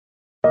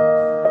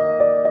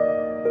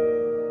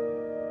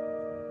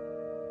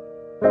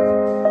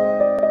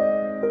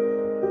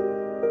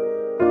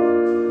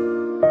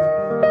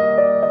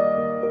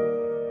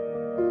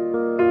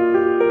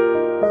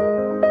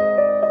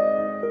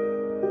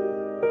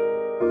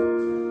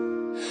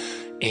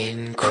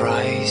In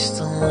Christ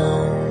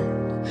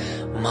alone,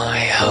 my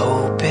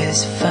hope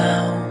is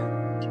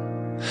found.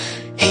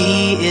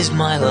 He is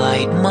my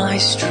light, my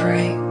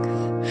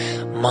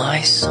strength,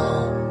 my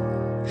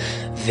song.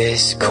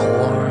 This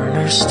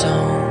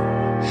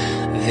cornerstone,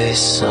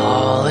 this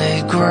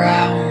solid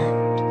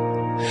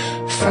ground,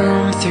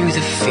 firm through the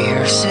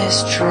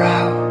fiercest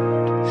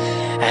drought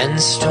and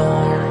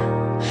storm.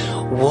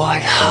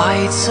 What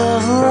heights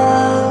of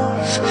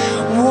love,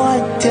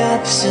 what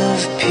depths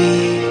of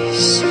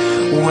peace,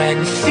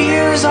 when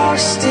fears are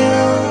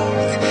stilled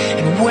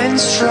and when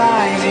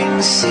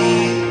striving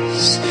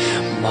cease.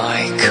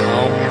 My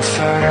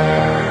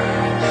comforter,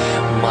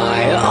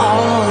 my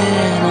all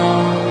in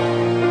all,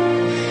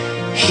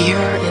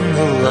 here in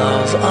the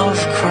love of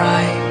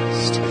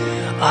Christ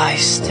I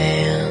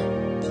stand.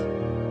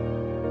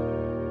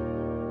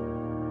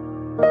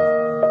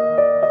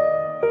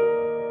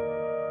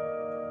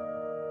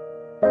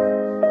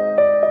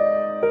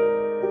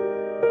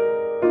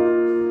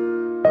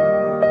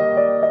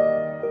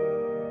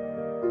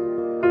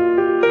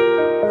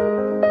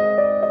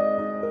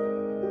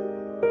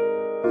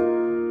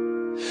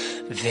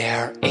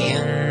 There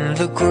in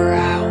the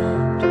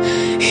ground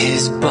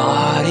his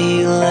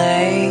body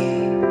lay,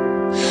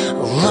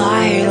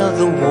 light of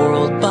the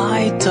world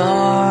by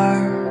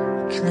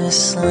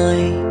darkness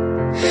slain.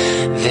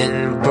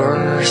 Then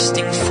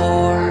bursting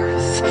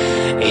forth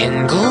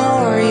in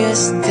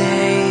glorious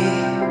day,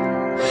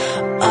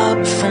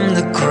 up from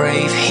the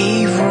grave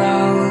he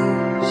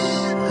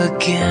rose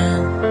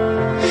again.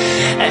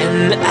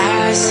 And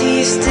as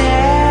he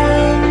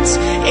stands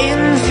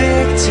in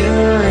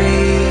victory,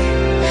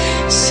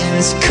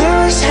 since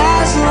curse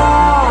has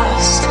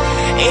lost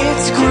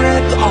its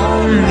grip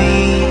on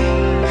me,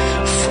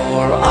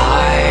 for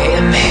I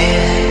am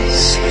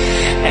his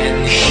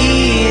and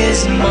he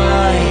is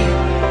mine,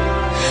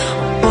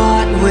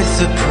 bought with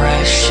the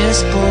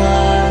precious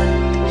blood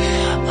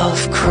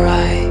of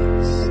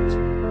Christ.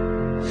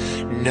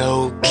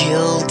 No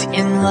guilt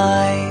in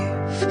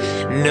life,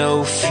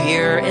 no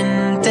fear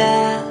in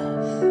death.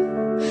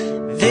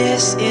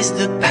 This is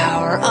the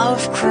power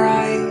of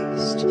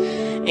Christ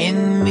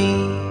in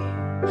me.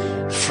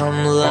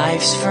 From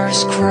life's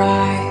first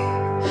cry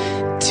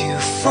to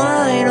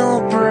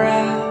final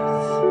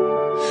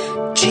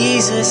breath,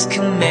 Jesus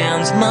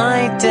commands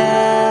my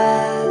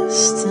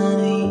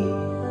destiny.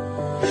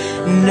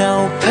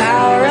 No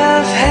power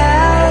of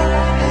hell,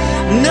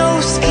 no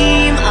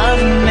scheme of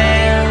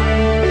man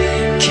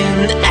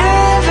can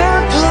ever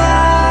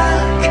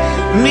pluck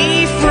me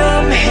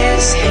from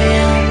his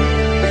hand,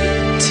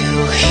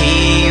 till he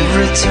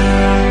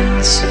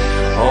returns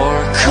or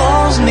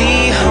calls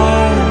me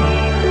home.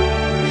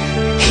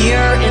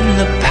 Here in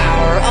the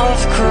power of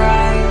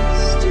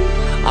Christ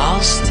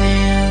I'll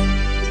stand,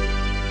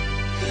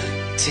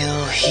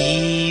 till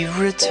he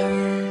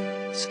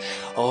returns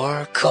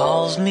or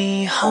calls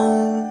me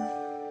home.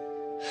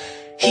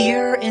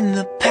 Here in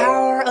the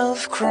power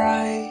of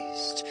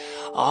Christ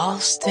I'll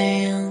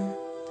stand.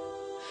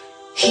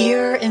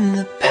 Here in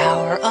the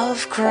power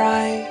of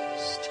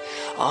Christ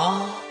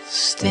I'll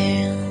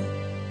stand.